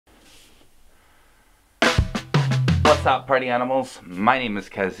What's up, party animals? My name is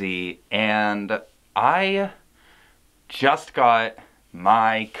Kezi, and I just got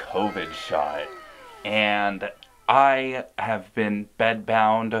my COVID shot, and I have been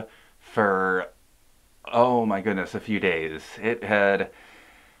bedbound for, oh my goodness, a few days. It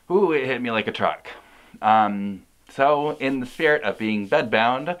hit me like a truck. So in the spirit of being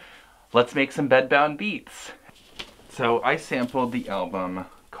bedbound, let's make some bedbound beats. So I sampled the album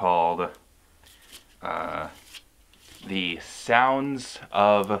called The Sounds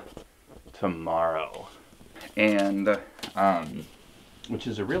of Tomorrow, and which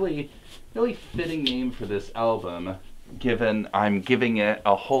is a really fitting name for this album, given I'm giving it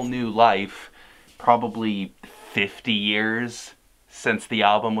a whole new life, probably 50 years since the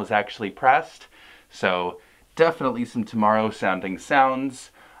album was actually pressed. So definitely some Tomorrow sounding sounds,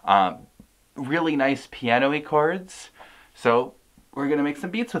 really nice piano-y chords. So we're gonna make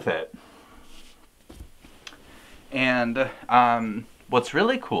some beats with it. And what's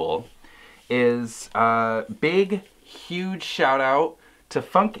really cool is big, huge shout out to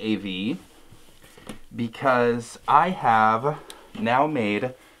Funk AV, because I have now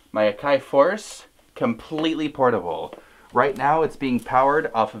made my Akai Force completely portable. Right now it's being powered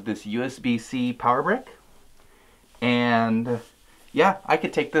off of this USB-C power brick. And yeah, I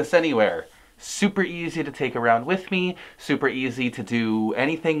could take this anywhere. Super easy to take around with me, super easy to do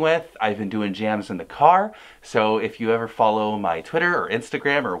anything with. I've been doing jams in the car, so if you ever follow my Twitter or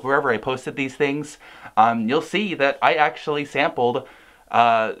Instagram or wherever I posted these things, you'll see that I actually sampled,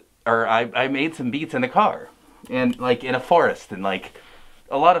 I made some beats in the car, and like in a forest, and like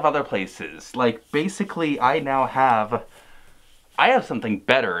a lot of other places. Like basically I have something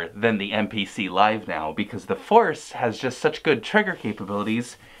better than the MPC Live now, because the Force has just such good trigger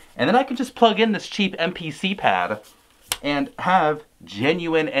capabilities. And then I can just plug in this cheap MPC pad and have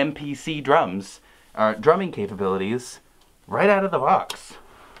genuine MPC drums, drumming capabilities right out of the box.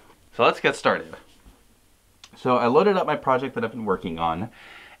 So let's get started. So I loaded up my project that I've been working on,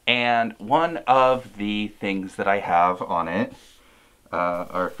 and one of the things that I have on it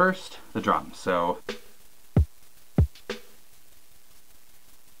are first the drums. So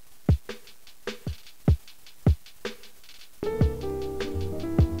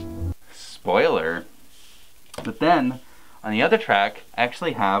spoiler, but then on the other track I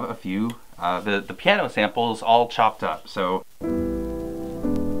actually have a few the piano samples all chopped up. So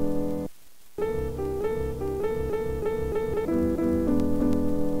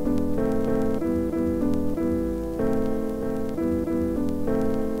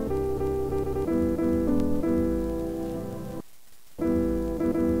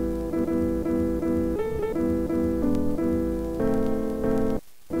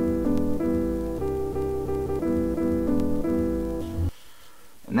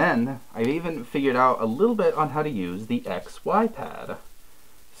and then I've even figured out a little bit on how to use the XY pad.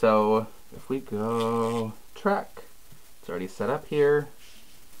 So if we go track, it's already set up here.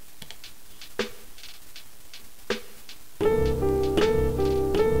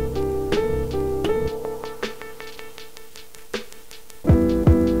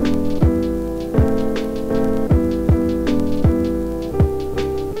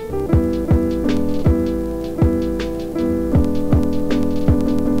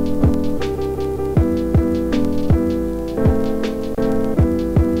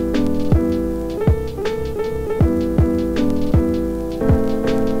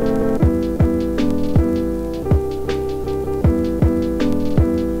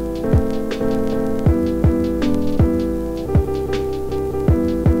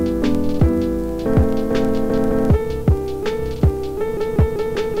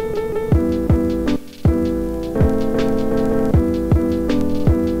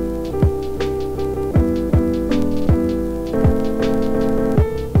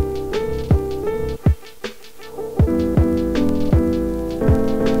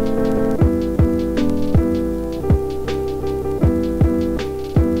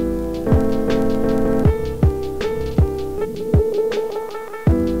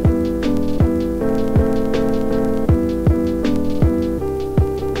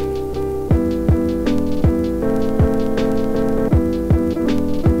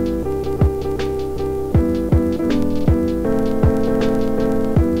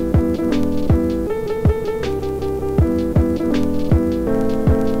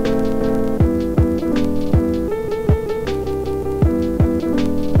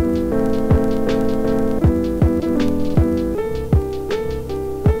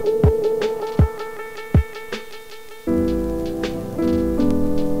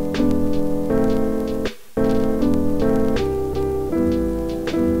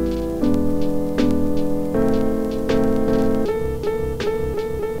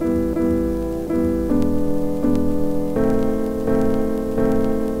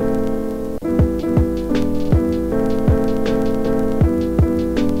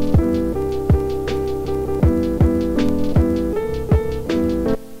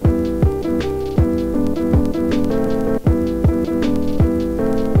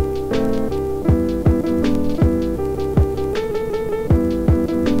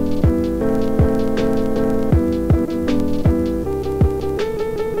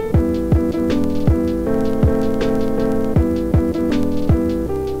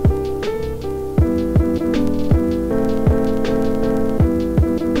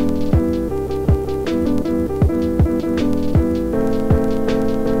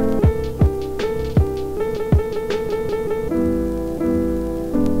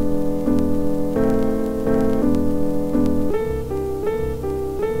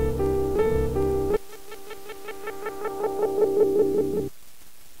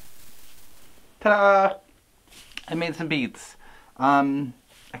 Ta-da! I made some beats.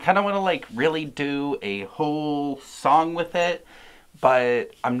 I kind of want to like really do a whole song with it,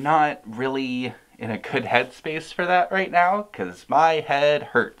 but I'm not really in a good headspace for that right now because my head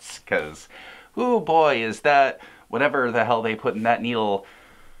hurts. Because, oh boy, is that whatever the hell they put in that needle.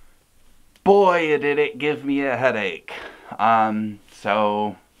 Boy, did it give me a headache.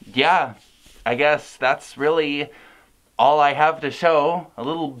 So yeah, I guess that's really all I have to show. A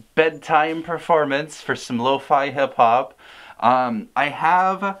little bedtime performance for some lo-fi hip-hop. I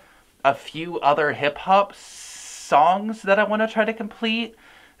have a few other hip-hop songs that I want to try to complete,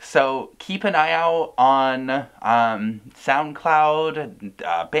 so keep an eye out on SoundCloud,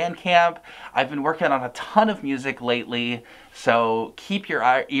 Bandcamp. I've been working on a ton of music lately, so keep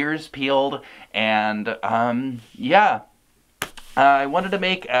your ears peeled, and yeah. I wanted to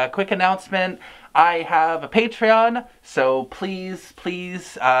make a quick announcement. I have a Patreon, so please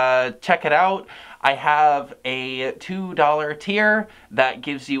check it out. I have a $2 tier that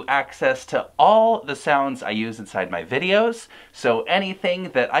gives you access to all the sounds I use inside my videos. So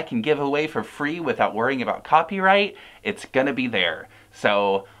anything that I can give away for free without worrying about copyright, it's gonna be there.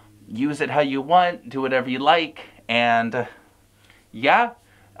 So use it how you want, do whatever you like, and yeah.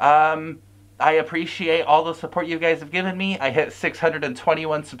 I appreciate all the support you guys have given me. I hit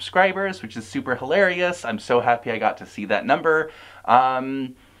 621 subscribers, which is super hilarious. I'm so happy I got to see that number.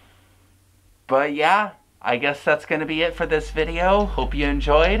 But yeah, I guess that's going to be it for this video. Hope you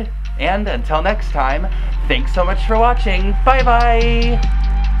enjoyed. And until next time, thanks so much for watching. Bye-bye!